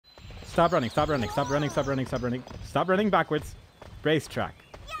Stop running, stop running, stop running, stop running, stop running. Stop running backwards. Racetrack.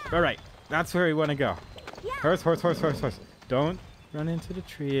 Alright, that's where we want to go. Horse, horse, horse, horse, horse. Don't run into the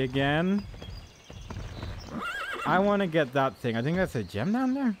tree again. I want to get that thing. I think that's a gem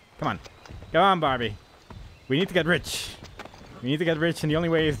down there. Come on. Come on, Barbie. We need to get rich. We need to get rich, and the only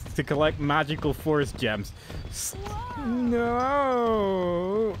way is to collect magical forest gems.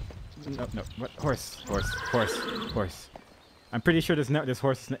 No. No, no. What? Horse, horse, horse, horse. I'm pretty sure this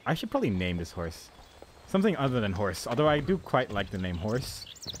horse is... I should probably name this horse something other than horse. Although I do quite like the name horse.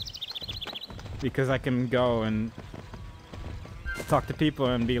 Because I can go and talk to people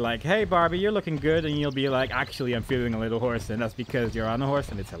and be like, hey, Barbie, you're looking good. And you'll be like, actually, I'm feeling a little horse. And that's because you're on a horse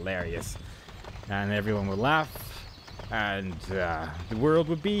and it's hilarious. And everyone will laugh. And the world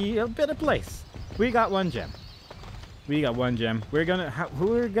would be a better place. We got one gem. We got one gem. We're gonna...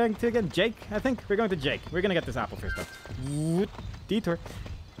 who are we going to again? Jake, I think? We're going to Jake. We're gonna get this apple first, though. Detour.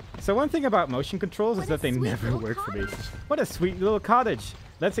 So one thing about motion controls is that they never work for me. What a sweet little cottage.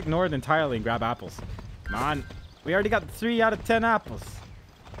 Let's ignore it entirely and grab apples. Come on. We already got 3 out of 10 apples.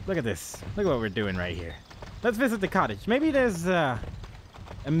 Look at this. Look at what we're doing right here. Let's visit the cottage. Maybe there's a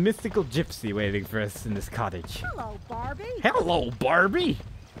mystical gypsy waiting for us in this cottage. Hello, Barbie. Hello, Barbie.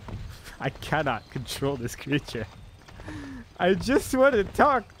 I cannot control this creature. I just want to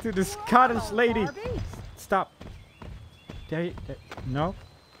talk to this cottage lady. Barbie. Stop. No?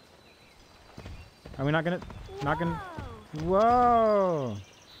 Are we not gonna... Not gonna... Whoa.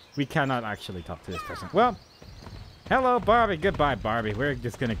 We cannot actually talk to this person. Well, hello, Barbie. Goodbye, Barbie. We're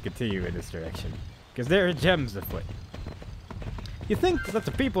just gonna continue in this direction. Because there are gems afoot. You think that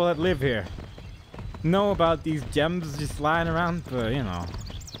the people that live here know about these gems just lying around? But, you know...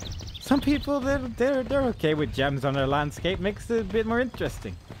 Some people, they're okay with gems on their landscape. Makes it a bit more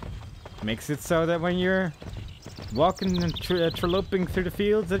interesting. Makes it so that when you're walking and troloping through the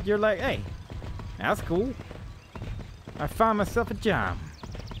fields, that you're like, hey, that's cool. I found myself a gem.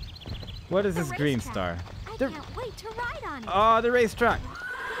 What is this green star? I can't wait to ride on it. Oh, the racetrack.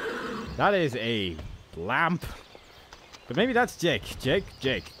 That is a lamp. But maybe that's Jake. Jake.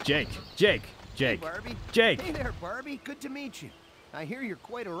 Hey, Barbie. Jake. Hey there, Barbie. Good to meet you. I hear you're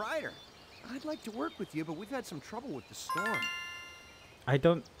quite a rider. I'd like to work with you, but we've had some trouble with the storm. I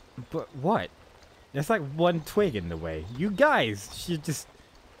don't... But what? There's like one twig in the way. You guys should just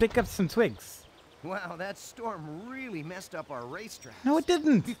pick up some twigs. Wow, that storm really messed up our racetrack. No, it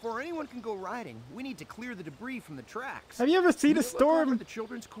didn't. Before anyone can go riding, we need to clear the debris from the tracks. Have you ever seen a Look over storm? the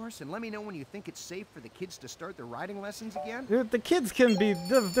children's course and let me know when you think it's safe for the kids to start their riding lessons again. The kids can be...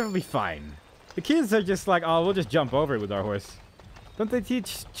 They'll be fine. The kids are just like, oh, we'll just jump over it with our horse. Don't they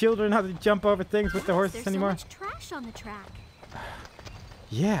teach children how to jump over things with the horses anymore? There's so much trash on the track.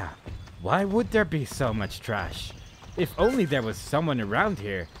 Yeah. Why would there be so much trash? If only there was someone around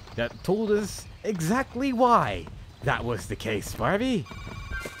here that told us exactly why that was the case, Barbie.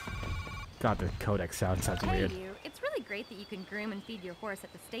 God, the codec sounds such Hey weird. you, it's really great that you can groom and feed your horse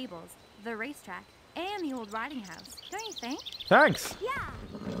at the stables, the racetrack, and the old riding house, don't you think? Thanks. Yeah.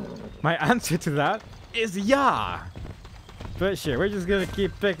 My answer to that is yeah. But sure, we're just gonna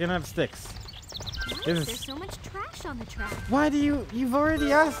keep picking up sticks. Why is there so much trash on the track? Why do you've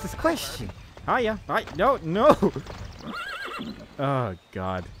already asked this question? Hiya. No. Oh,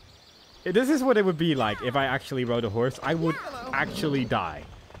 God. This is what it would be like if I actually rode a horse. I would actually die.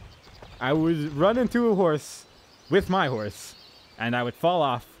 I would run into a horse with my horse, and I would fall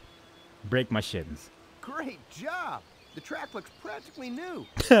off, break my shins. Great job! The track looks practically new.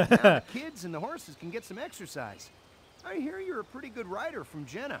 Now the kids and the horses can get some exercise. I hear you're a pretty good rider from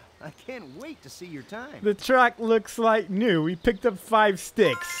Jenna. I can't wait to see your time. The track looks like new. We picked up 5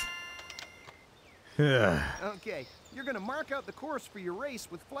 sticks. Okay, you're gonna mark out the course for your race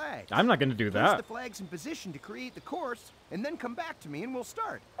with flags. I'm not gonna do Place that. the flags in position to create the course, and then come back to me and we'll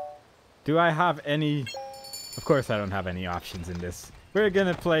start. Do I have any... Of course I don't have any options in this. We're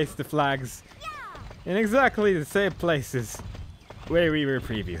gonna place the flags in exactly the same places where we were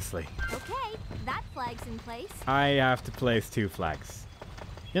previously. Okay, that flag's in place. I have to place 2 flags.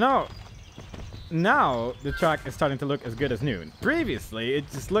 You know, now the track is starting to look as good as new. Previously, it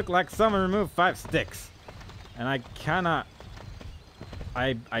just looked like someone removed 5 sticks. And I cannot...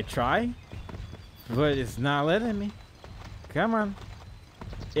 I try, but it's not letting me. Come on.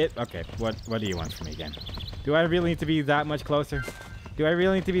 Okay, what do you want from me again? Do I really need to be that much closer? Do I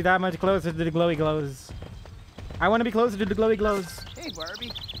really need to be that much closer to the glowy glows? I want to be closer to the glowy glows. Hey,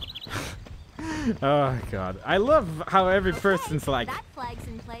 Barbie. Oh, God. I love how every person's like... That flag's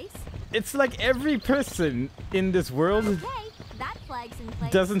in place. It's like every person in this world Okay, that flag's in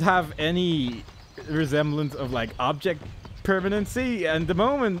place. doesn't have any resemblance of, like, object permanency. And the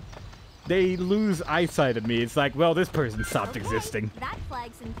moment they lose eyesight of me. It's like, well, this person stopped existing. That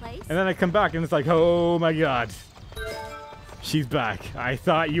flag's in place. And then I come back and it's like, oh my god. She's back. I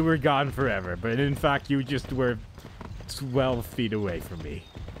thought you were gone forever, but in fact you just were 12 feet away from me.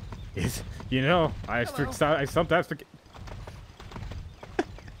 You know, I sometimes forget.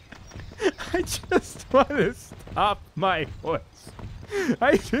 I just want to stop my horse.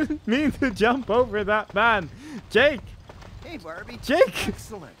 I didn't mean to jump over that man. Jake! Hey, Barbie. Jake!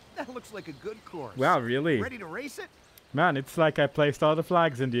 Excellent. That looks like a good course. Wow, really? Ready to race it? Man, it's like I placed all the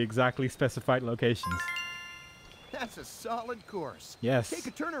flags in the exactly specified locations. That's a solid course. Yes. Take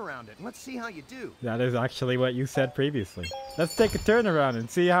a turn around it and let's see how you do. That is actually what you said previously. Let's take a turn around and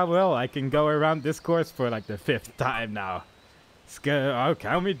see how well I can go around this course for like the 5th time now. Oh,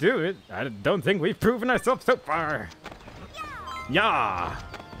 can we do it? I don't think we've proven ourselves so far. Yeah!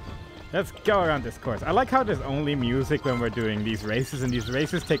 Let's go around this course. I like how there's only music when we're doing these races, and these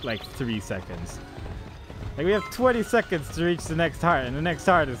races take like 3 seconds. Like we have 20 seconds to reach the next heart, and the next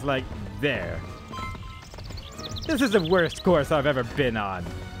heart is like there. This is the worst course I've ever been on.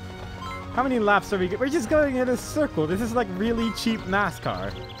 How many laps are we We're just going in a circle. This is like really cheap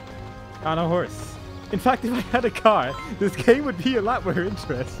NASCAR on a horse. In fact, if I had a car, this game would be a lot more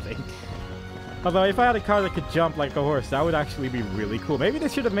interesting. Although if I had a car that could jump like a horse, that would actually be really cool. Maybe they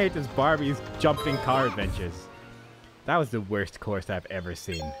should have made this Barbie's jumping car adventures. That was the worst course I've ever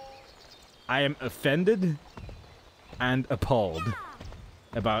seen. I am offended and appalled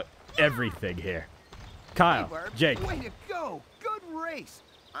about everything here. Kyle, Hey, Barb. Jake. Way to go. Good race.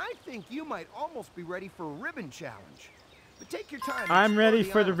 I think you might almost be ready for a ribbon challenge. But take your time. I'm explore ready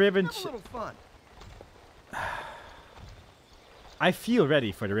for the island. ribbon Have a little fun. I feel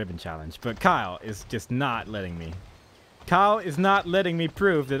ready for the ribbon challenge, but Kyle is just not letting me. Kyle is not letting me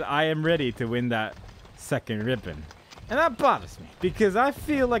prove that I am ready to win that second ribbon. And that bothers me, because I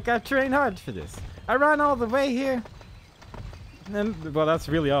feel like I've trained hard for this. I ran all the way here. And, well, that's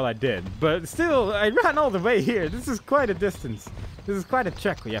really all I did. But still, I ran all the way here. This is quite a distance. This is quite a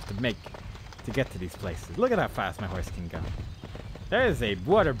trek we have to make to get to these places. Look at how fast my horse can go. There is a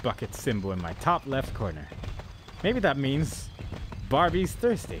water bucket symbol in my top left corner. Maybe that means Barbie's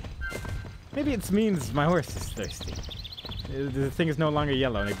thirsty. Maybe it means my horse is thirsty. The thing is no longer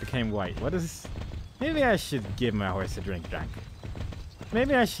yellow and it became white. What is... Maybe I should give my horse a drink.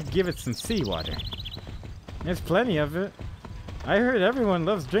 Maybe I should give it some seawater. There's plenty of it. I heard everyone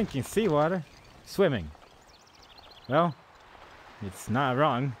loves drinking seawater. Swimming. Well, it's not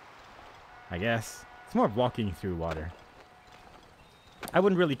wrong, I guess. It's more walking through water. I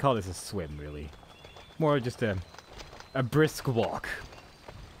wouldn't really call this a swim, really. More just a brisk walk.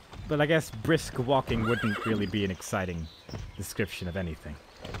 But I guess brisk walking wouldn't really be an exciting description of anything.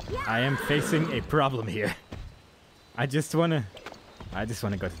 I am facing a problem here. I just wanna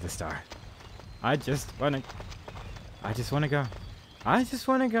go to the star. I just wanna go.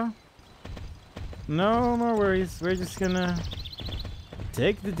 No more worries. We're just gonna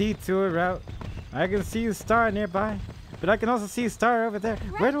take the detour route. I can see a star nearby, but I can also see a star over there.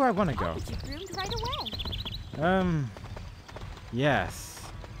 Right. Where do I want to go? I'll get you groomed right away. Yes.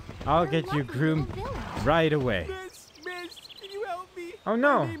 I'll Your get you lovely groomed little village. right away. Miss, can you help me? Oh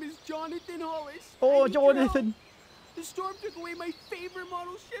no. My name is Jonathan Hollis. Oh, I need your Jonathan. help. The storm took away my favorite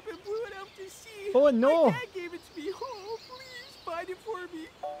model ship and blew it out to sea. Oh, no. My dad gave it to me. Oh, please find it for me.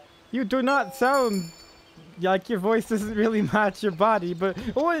 You do not sound like your voice doesn't really match your body, but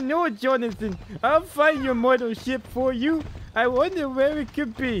oh no, Jonathan, I'll find your model ship for you. I wonder where it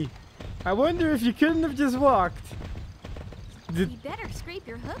could be. I wonder if you couldn't have just walked. You better scrape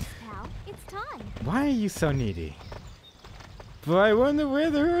your hooves, pal. It's time. Why are you so needy? But I wonder where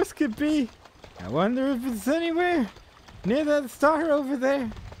the horse could be. I wonder if it's anywhere near that star over there.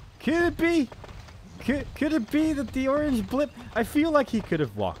 Could it be? Could it be that the orange blip... I feel like he could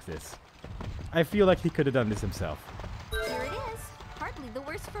have walked this. I feel like he could have done this himself. Here it is. Hardly the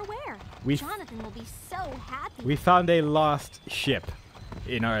worse for wear. We- Jonathan will be so happy. We found a lost ship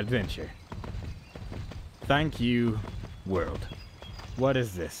in our adventure. Thank you, world. What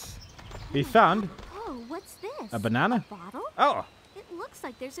is this? We found Oh, what's this? a banana. A bottle? Oh, It looks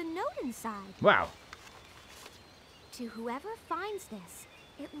like there's a note inside. wow. To whoever finds this,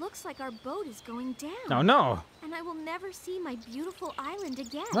 it looks like our boat is going down. Oh no. And I will never see my beautiful island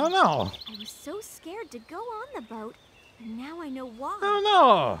again. Oh no. I was so scared to go on the boat, and now I know why. Oh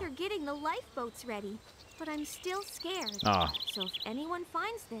no. They're getting the lifeboats ready, but I'm still scared. Oh, So if anyone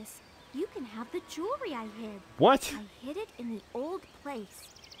finds this, you can have the jewelry I hid. what? I hid it in the old place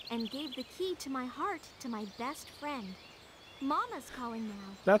and gave the key to my heart to my best friend. Mama's calling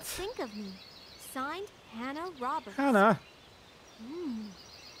now. That's Think of me. Signed, Hannah Roberts. Hannah.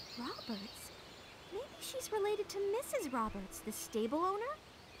 Robert. she's related to Mrs. Roberts, the stable owner.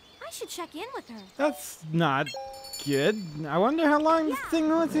 I should check in with her. That's not good. I wonder how long this thing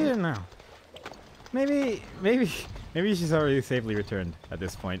was here now. Maybe she's already safely returned at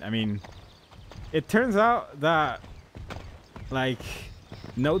this point. I mean, it turns out that, like,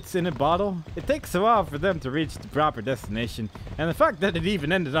 notes in a bottle, it takes a while for them to reach the proper destination, and the fact that it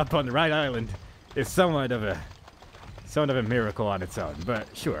even ended up on the right island is somewhat of a miracle on its own. But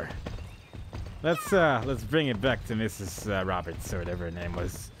sure, let's bring it back to Mrs. Roberts or whatever her name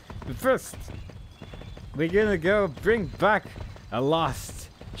was. But first, we're gonna go bring back a lost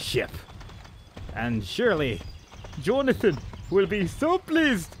ship, and surely Jonathan will be so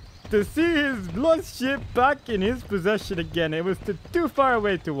pleased to see his lost ship back in his possession again. It was too far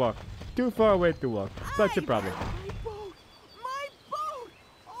away to walk. Too far away to walk. Such a problem. My boat! My boat!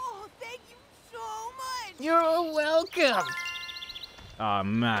 Oh, thank you so much! You're welcome. Oh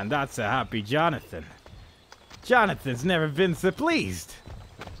man, that's a happy Jonathan. Jonathan's never been so pleased.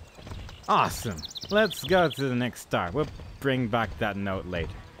 Awesome. Let's go to the next star. We'll bring back that note later.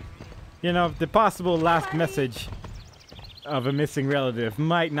 You know, the possible last message of a missing relative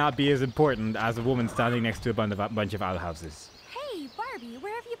might not be as important as a woman standing next to a bunch of outhouses. Hey, Barbie,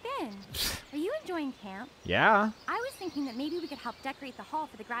 where have you been? Are you enjoying camp? Yeah? I was thinking that maybe we could help decorate the hall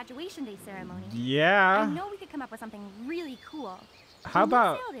for the graduation day ceremony. I Yeah? know we could come up with something really cool. How When we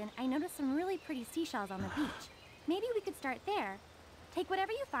about... sailed in, I noticed some really pretty seashells on the beach. Maybe we could start there. Take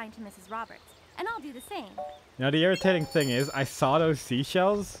whatever you find to Mrs. Roberts, and I'll do the same. You know, the irritating thing is, I saw those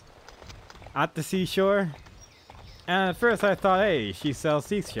seashells at the seashore, and at first I thought, hey, she sells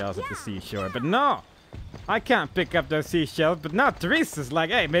seashells at the seashore, but no! I can't pick up those seashells, but now Teresa's like,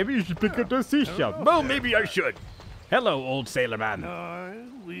 hey, maybe you should pick up those seashells. Well, maybe I should. Hello, old sailor man.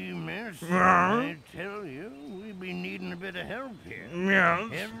 Oui, merci. I tell you, we be needing a bit of help here. Yeah.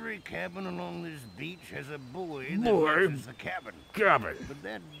 Every cabin along this beach has a buoy that Buoy? matches the cabin. Cabin. But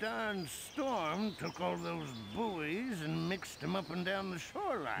that darn storm took all those buoys and mixed them up and down the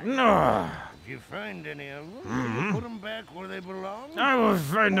shoreline. No. If you find any of them, will you put them back where they belong? I will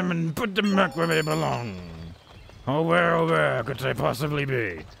find them and put them back where they belong. Oh, where could they possibly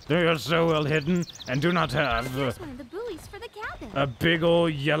be? They are so well hidden and do not have Here's one of the buoys for the cabin. a big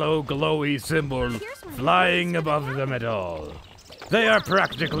old yellow glowy symbol Here's one of the flying buoys for the above them at all. They are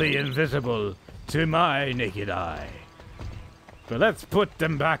practically invisible to my naked eye. But let's put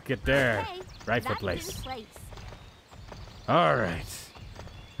them back at their Okay, rightful that's place. in place. All right.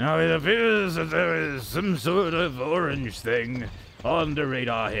 Now it appears that there is some sort of orange thing on the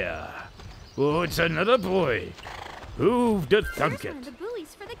radar here. Oh, it's another boy. Who'd have thunk Here's one it? of the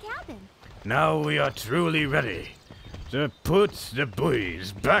buoys for the cabin. Now we are truly ready to put the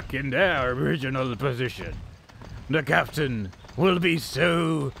buoys back in their original position. The captain will be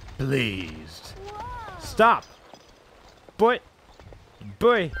so pleased. Whoa. Stop! Boy!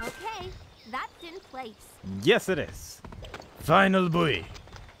 Buoy! Okay, that's in place. Yes, it is. Final buoy.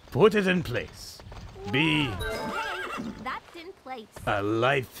 Put it in place. Be Okay, that's in place. a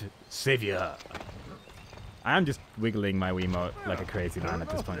life savior. I'm just wiggling my Wiimote like a crazy man at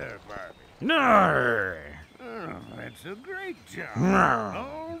this point. There, Barbie. No! Oh, that's a great job. No.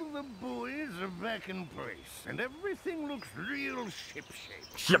 All the buoys are back in place, and everything looks real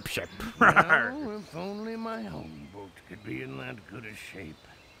ship-shape. Ship. Now, if only my own boat could be in that good a shape.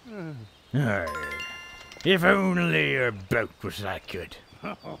 If only your boat was that good.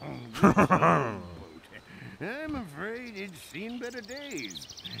 I'm afraid it's seen better days.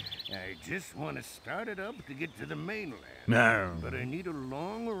 I just want to start it up to get to the mainland. No. But I need a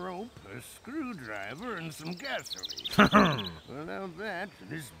long rope, a screwdriver, and some gasoline. Without that,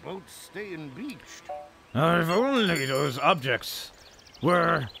 this boat's staying beached. If only those objects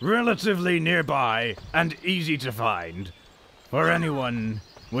were relatively nearby and easy to find for anyone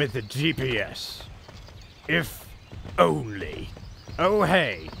with a GPS. If only. Oh,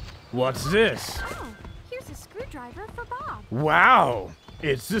 hey, what's this? Oh, here's a screwdriver for Bob. Wow,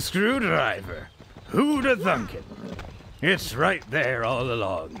 it's the screwdriver. Who'd have thunk it? It's right there all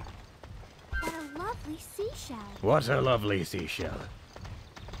along. What a lovely seashell. What a lovely seashell.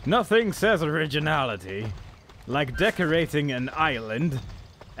 Nothing says originality like decorating an island,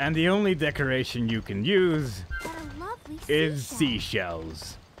 and the only decoration you can use What a lovely is seashell.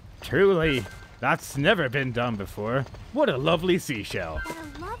 seashells. Truly, that's never been done before. What a lovely seashell. What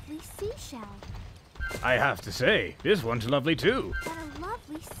a lovely seashell. I have to say, this one's lovely too. What a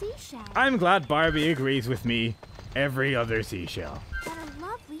lovely seashell. I'm glad Barbie agrees with me. Every other seashell. What a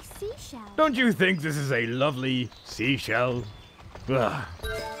lovely seashell. Don't you think this is a lovely seashell? Ugh.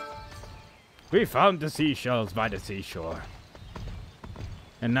 We found the seashells by the seashore.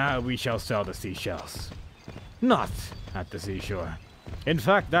 And now we shall sell the seashells. Not at the seashore. In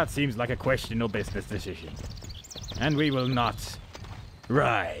fact, that seems like a questionable business decision. And we will not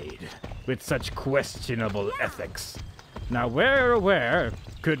ride with such questionable ethics. Now, where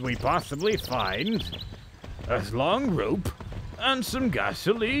could we possibly find a long rope and some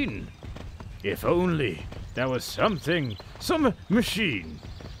gasoline? If only there was something, some machine,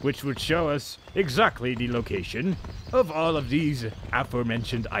 which would show us exactly the location of all of these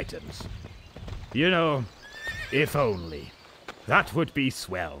aforementioned items. You know, if only. That would be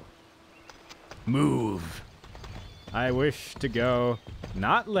swell. Move. I wish to go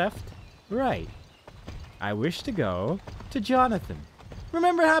not left, right. I wish to go to Jonathan.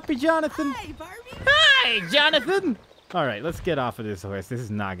 Remember Happy Jonathan? Hi, Barbie. Hi, Jonathan! Alright, let's get off of this horse. This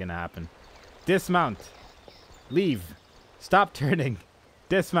is not gonna happen. Dismount. Leave. Stop turning.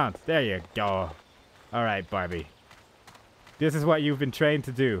 Dismount. There you go. Alright, Barbie. This is what you've been trained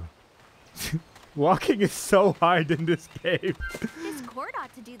to do. Walking is so hard in this game. This cord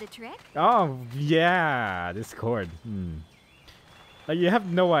ought to do the trick. Oh, yeah. This cord. You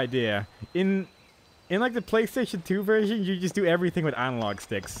have no idea. In like the PlayStation 2 version, you just do everything with analog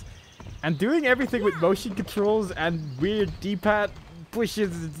sticks. And doing everything with motion controls and weird D-pad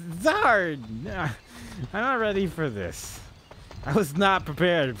pushes, it's hard. I'm not ready for this. I was not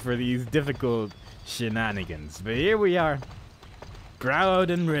prepared for these difficult shenanigans. But here we are. Proud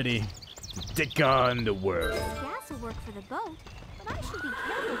and ready to take on the world. Gas will work for the boat, but I should be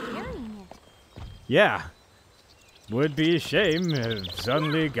careful carrying it. Yeah. Would be a shame if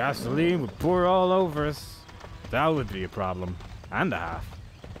suddenly gasoline would pour all over us. That would be a problem. And a half.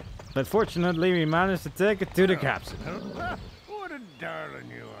 But fortunately, we managed to take it to the capsule. What a darling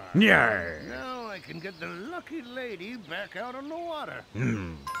you are. Yeah. Now I can get the lucky lady back out on the water.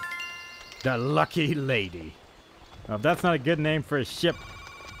 The Lucky Lady. Oh, if that's not a good name for a ship.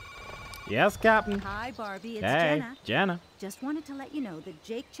 Yes, Captain? Hi, Barbie. It's Hey, Jenna. Jenna. Just wanted to let you know that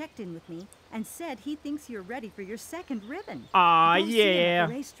Jake checked in with me and said he thinks you're ready for your second ribbon. Aw, Go see him at yeah.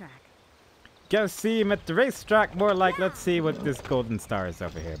 the racetrack. Go see him at the racetrack. More like, let's see what this golden star is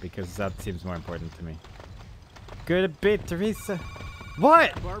over here, because that seems more important to me. Good a bit, Teresa.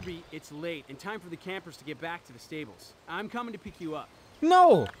 What? Barbie, it's late and time for the campers to get back to the stables. I'm coming to pick you up.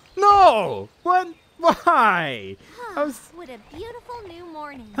 No! No! What? Why? I was... What a beautiful new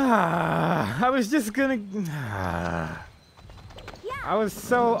morning. I was just gonna... I was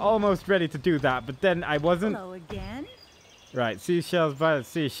so almost ready to do that, but then I wasn't... Hello again. Right, seashells by the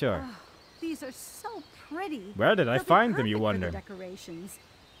seashore. Oh, these are so pretty. Where did I They'll be find them, you perfect for the wonder? decorations.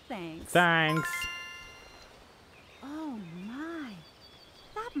 Thanks. Thanks. Oh my.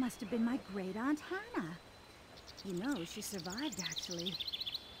 That must have been my great Aunt Hannah. You know, she survived actually.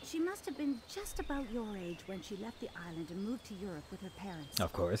 She must have been just about your age when she left the island and moved to Europe with her parents.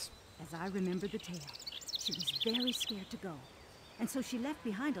 Of course. As I remember the tale, she was very scared to go. And so she left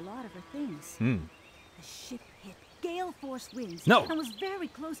behind a lot of her things. The ship hit gale force winds No. and was very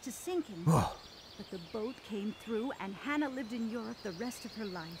close to sinking. But the boat came through and Hannah lived in Europe the rest of her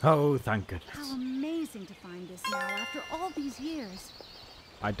life. Oh, thank goodness. How amazing to find this now after all these years.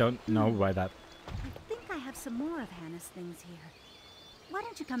 I don't know why that... I think I have some more of Hannah's things here. Why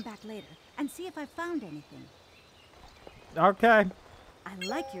don't you come back later and see if I found anything? Okay. I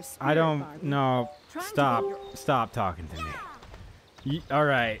like your spirit, I don't... Barbie. No. Trying to Stop. get your- Stop talking to me.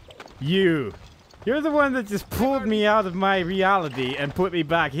 Alright. You. You're the one that just pulled me out of my reality and put me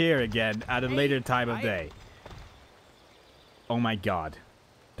back here again at a later time of day. Oh my god.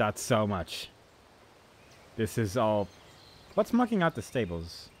 That's so much. This is all... What's mucking out the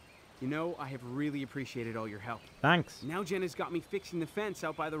stables? You know, I have really appreciated all your help. Thanks. Now Jenna's got me fixing the fence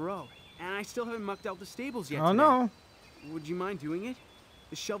out by the road. And I still haven't mucked out the stables yet Oh today. no. Would you mind doing it?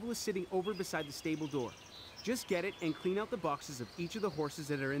 The shovel is sitting over beside the stable door. Just get it and clean out the boxes of each of the horses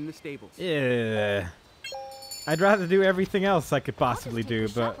that are in the stables. Yeah. I'd rather do everything else I could possibly I'll do,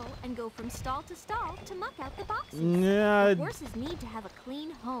 just take but... the shovel and go from stall to stall to muck out the boxes. Yeah. The horses need to have a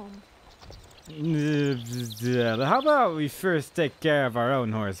clean home. How about we first take care of our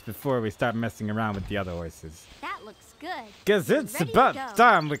own horse before we start messing around with the other horses? That looks good. Because it's Ready to about go.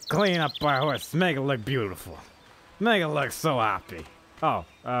 time we clean up our horse, make it look beautiful. Make it look so happy. Oh,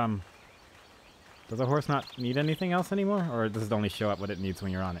 does a horse not need anything else anymore? Or does it only show up what it needs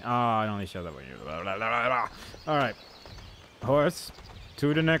when you're on it? Oh, it only shows up when you're... Alright. Horse,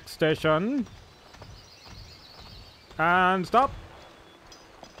 to the next station. And stop.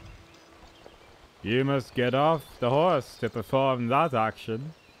 You must get off the horse to perform that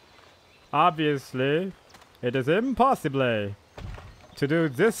action. Obviously, it is impossible to do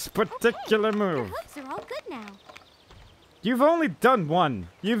this particular The move. hooves are all good now. You've only done one.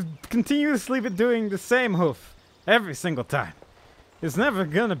 You've continuously been doing the same hoof every single time. It's never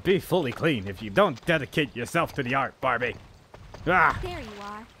gonna be fully clean if you don't dedicate yourself to the art, Barbie. Ah! There you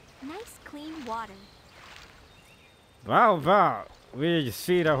are. Nice clean water. Wow. We just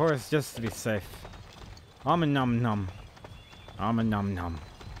feed our horse just to be safe. Num num. Num.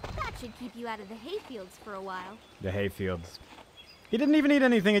 That should keep you out of the hayfields for a while. The hayfields. He didn't even eat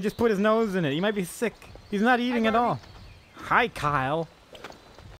anything. He just put his nose in it. He might be sick. He's not eating at all. Hi, Kyle.